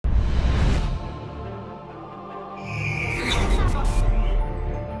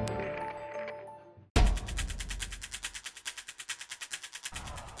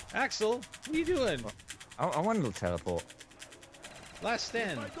Axel, what are you doing? I want a little teleport. Last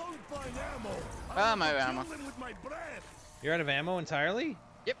stand. I'm out of ammo. You're out of ammo entirely?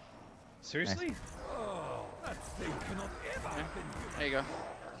 Yep. Seriously? Nice. There you go.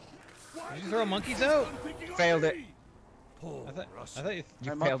 Did you throw monkeys out? Failed it. I thought you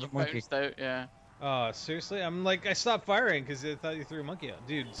failed the monkey. Bounced out, yeah. Oh, seriously? I'm like, I stopped firing because I thought you threw a monkey out.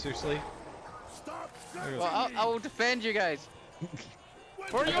 Dude, seriously? Well, I will defend you guys.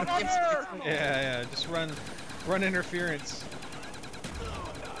 For your honor! Yeah, just run interference.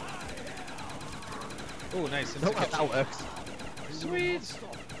 Oh, nice. No, that works. Sweet.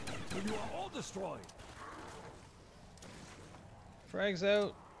 You are all destroyed. Frags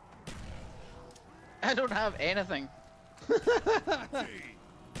out. I don't have anything. I have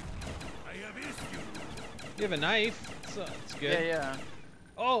issue. You have a knife. So it's good. Yeah.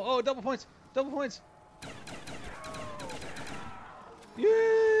 Oh, double points. Double points. Yay!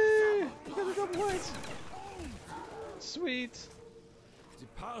 You got the double points. Sweet. The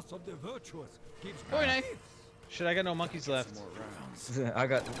path of the virtuous keeps Very nice. Shit, I got no monkeys left. I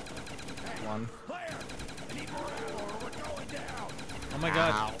got one. Oh my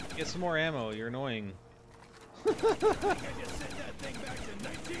god, get some more ammo, you're annoying.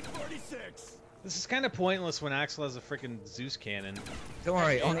 This is kind of pointless when Axel has a freaking Zeus cannon. Don't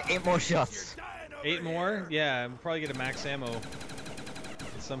worry, only 8 more shots. 8 more? Yeah, we'll probably get a max ammo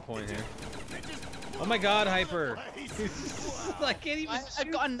at some point here. Oh my god, Hyper! I can't even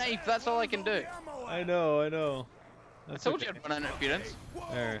I've got a knife, that's all I can do. I know. I told you I'd run interference.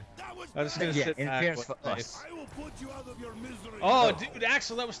 There. I'm just gonna Yeah, sit back interference with for the us. knife. Oh, dude,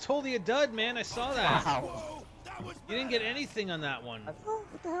 Axel, that was totally a dud, man. I saw that. Wow. You didn't get anything on that one. Oh,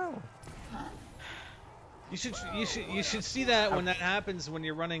 what the hell? You should see that when that happens when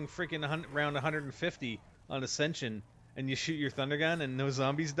you're running freaking round 150 on Ascension and you shoot your thunder gun and no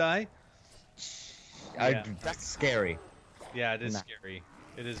zombies die. Yeah. That's scary. Yeah, it is scary.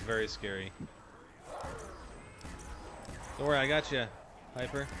 It is very scary. Don't worry, I got you,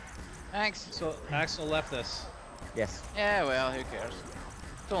 Hyper. Thanks. So Axel left us. Yes. Yeah, well, who cares?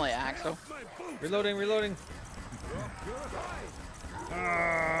 It's only Axel. Reloading.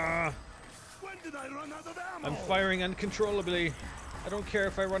 I'm firing uncontrollably. I don't care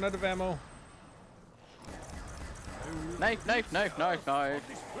if I run out of ammo. Knife.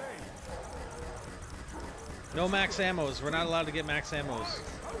 No max ammos. We're not allowed to get max ammos.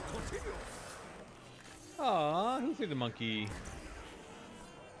 Aw, who threw the monkey?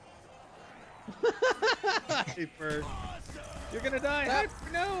 Hyper. You're gonna die. Hyper.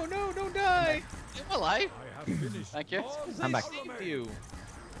 No, don't die. I'm alive. Thank you. I'm back. Saved you.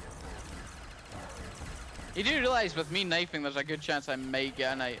 You do realize with me knifing, there's a good chance I may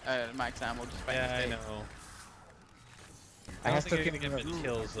get a max ammo just by Yeah, I mistake. know. I I have don't think Tokyo you're and gonna get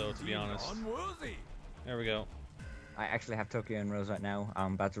kills though, to be honest. Unworthy. There we go. I actually have Tokyo and Rose right now.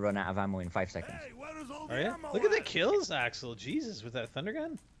 I'm about to run out of ammo in 5 seconds. Hey, where is all Are the you? ammo Look at the at? kills, Axel. Jesus, with that thunder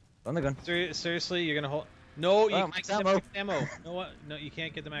gun. On the gun. Seriously, you're gonna hold? No, you Oh, can't max get the ammo. max ammo. No, what? No, you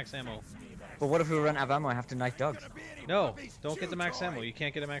can't get the max ammo. But what if we run out of ammo? I have to knife dogs. No, don't get the max ammo. You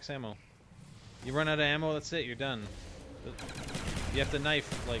can't get a max ammo. You run out of ammo, that's it. You're done. You have to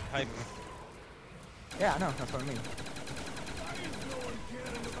knife like hype. Yeah, I know. That's what I mean.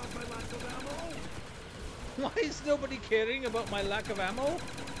 Why is nobody caring about my lack of ammo?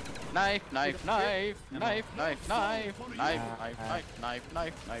 Knife. I'm out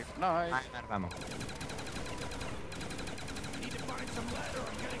of ammo.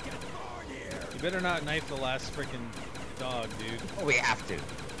 You better not knife the last freaking dog, dude. Oh, we have to.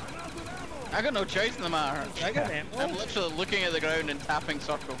 I got no choice in the matter. I got ammo. I'm literally looking at the ground and tapping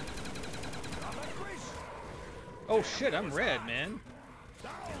circle. Oh shit, I'm red, man.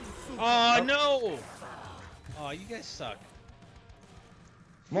 Oh no! Oh, you guys suck.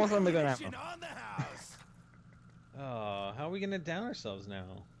 More on the gun ammo. On the house. Oh, how are we gonna down ourselves now?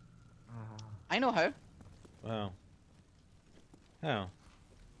 I know how. Wow. How?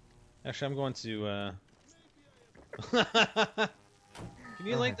 Actually, I'm going to, Can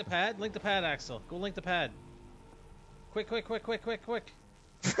you link the pad? Link the pad, Axel. Go link the pad. Quick. Link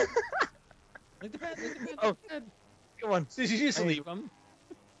the pad, Oh, come on. Did you just leave him?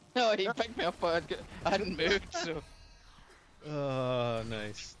 No, he picked me up, but I hadn't moved, so. Oh,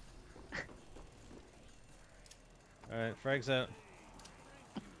 nice. Alright, frag's out.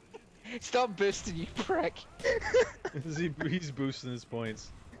 Stop boosting, you prick. He's boosting his points.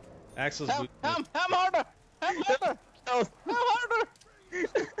 Axel's Ham boosting. harder! Ham harder!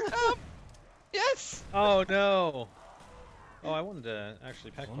 Yes! Oh no! Oh, I wanted to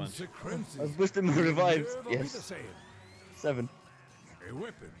actually pack punch. I was boosting my revives. Yes. 7. A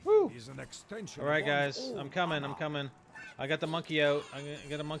weapon Woo. is an extension. All right, of one's guys, own I'm coming. armor. I'm coming. I got the monkey out. I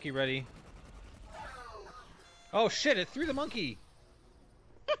got a monkey ready. Oh shit! It threw the monkey.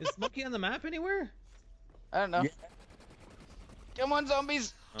 Is the monkey on the map anywhere? I don't know. Yeah. Come on,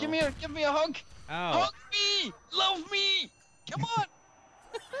 zombies. Oh. Give me a hug. Ow! Hug me. Love me. Come on.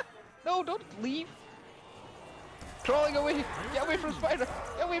 No, don't leave. Crawling away. Get away from spider.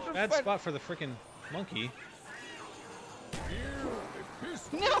 Get away from Bad spider. spot for the freaking monkey.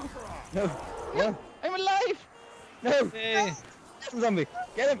 No. No. No. I'm alive. No. Hey. Get him, zombie.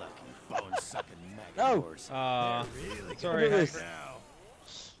 Get him. Bone sucking No. maggots. Sorry. Look at this. Now,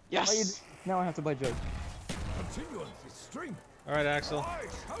 Yes. Now I have to buy drugs. continue on this stream. All right, Axel. I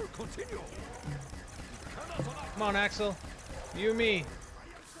shall continue. Come on, Axel. You and me.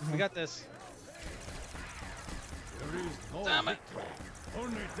 We got this. There is no Damn it. victory,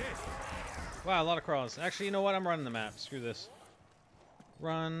 only death. Wow, a lot of crawls. Actually, you know what? I'm running the map. Screw this.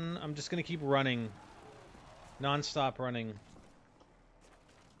 Run. I'm just gonna keep running. Non-stop running.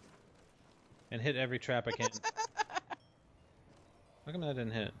 And hit every trap I can. How come that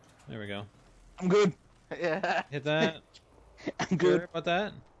didn't hit? There we go. I'm good. Yeah. Hit that. I'm Sure good. about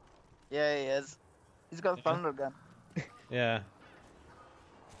that? Yeah, he is. He's got a thunder gun. Yeah.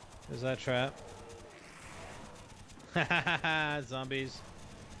 Is that trap? Zombies.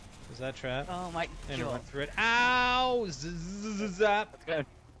 Is that trap? Oh my And run god. through it. Ow! Zap! Let's go.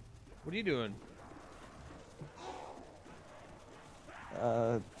 What are you doing?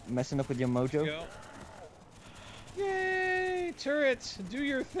 Messing up with your mojo. Go. Yay! Turret! Do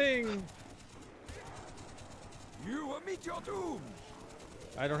your thing! You will meet your doom.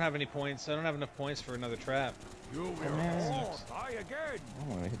 I don't have any points. I don't have enough points for another trap. You will man. all die again. Oh, I'm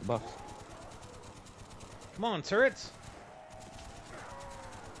gonna hit the box. Come on, turrets!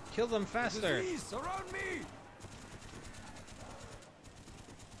 Kill them faster! Disease surround me.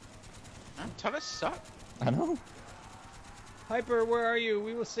 Turrets suck. I know. Hyper, where are you?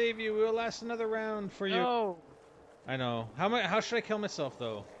 We will save you. We will last another round for you. No. I know. How should I kill myself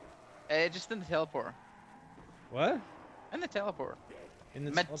though? Just in the teleporter. What? In the teleporter. In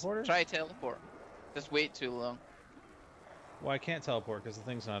the Meant teleporter? Try teleport. Just wait too long. Well, I can't teleport because the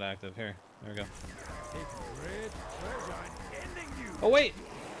thing's not active. Here, there we go. Take great pleasure in ending you. Oh wait!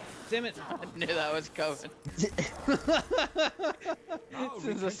 Damn it! I knew that was coming. Now we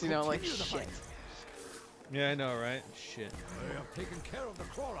Since can I seen all like continue the shit. fight. Yeah, I know, right? Shit. I have taken care of the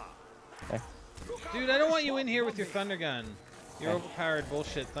crawler. Okay. Look out Dude, for I don't the want you in swamp here with your zombie. thunder gun. Your overpowered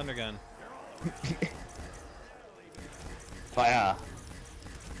bullshit thunder gun. Fire.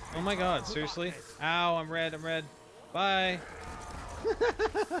 Oh my god, seriously? Ow, I'm red, I'm red. Bye!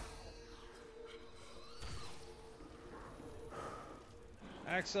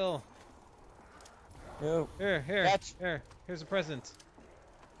 Axel! No. Here, Catch. here's a present.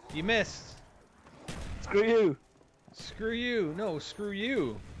 You missed! Screw you. Screw you! No, screw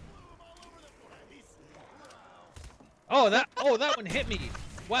you! Oh, that one hit me!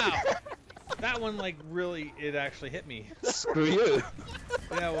 Wow! That one, like, really, it actually hit me. Screw you.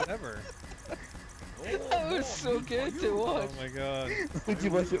 Yeah, whatever. That was so good to watch. Oh my god. Where'd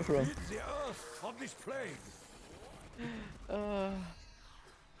you watch it from? Rid the earth of this plague.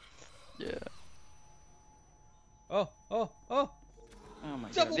 Yeah. Oh! Oh my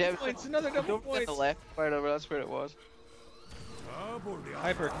Double god. Yeah, points! Another double don't get the points! left part over. That's where it was. Double the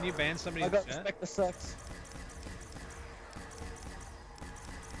Hyper, can you ban somebody I in the got chat? respect the sex.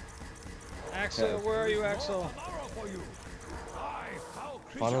 Axel, where are you, Axel? An arrow for you. I foul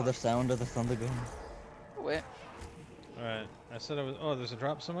creature. Follow the sound of the thunder gun. Oh, wait. Alright, I said I was. Oh, there's a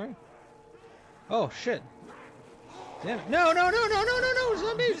drop somewhere? Oh, shit. Damn it. No, This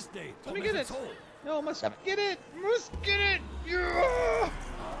zombies! day, Let me torment get its it! soul. No, I must Damn it. get it! Must get it! Yeah!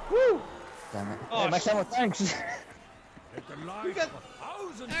 Woo! Damn it. Oh, Hey, my shit. camera, thanks. Let the life got of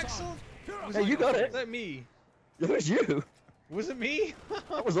 1,000 Axel? suns purify Hey, you got Was it. that me? It was you. Was it me?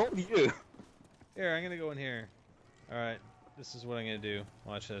 That was all you. Here, I'm gonna go in here. Alright, this is what I'm gonna do.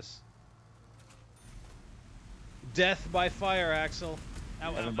 Watch this. Death by fire, Axel.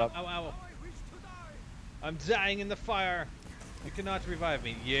 Ow, ow, ow, ow, ow. I wish to die. I'm dying in the fire. You cannot revive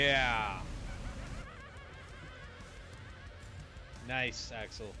me. Yeah. Nice,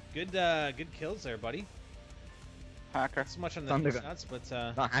 Axel. Good kills there, buddy. Hacker. Not so much on the Thunder gun. shots, but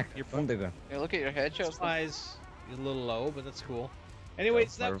Not hack your thunder gun. Yeah, look at your headshots. supplies is a little low, but that's cool.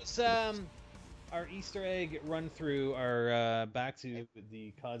 Anyways, that That's was our Easter egg run through our back to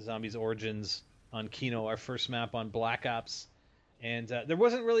the COD Zombies Origins on Kino, our first map on Black Ops, and there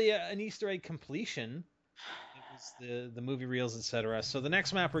wasn't really an Easter egg completion. It was the movie reels, etc. So the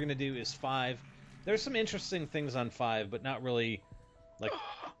next map we're gonna do is 5. There's some interesting things on 5, but not really like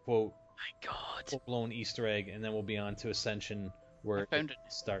quote My God. full-blown Easter egg, and then we'll be on to Ascension where I found it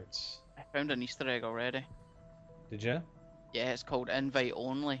starts. I found an Easter egg already. Did you? Yeah, it's called Invite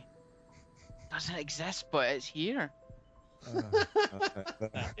Only. Doesn't exist, but it's here.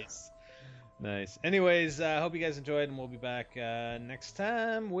 Nice. Nice. Anyways, I hope you guys enjoyed, and we'll be back next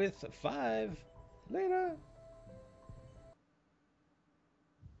time with 5. Later.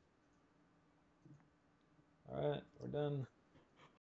 All right, we're done.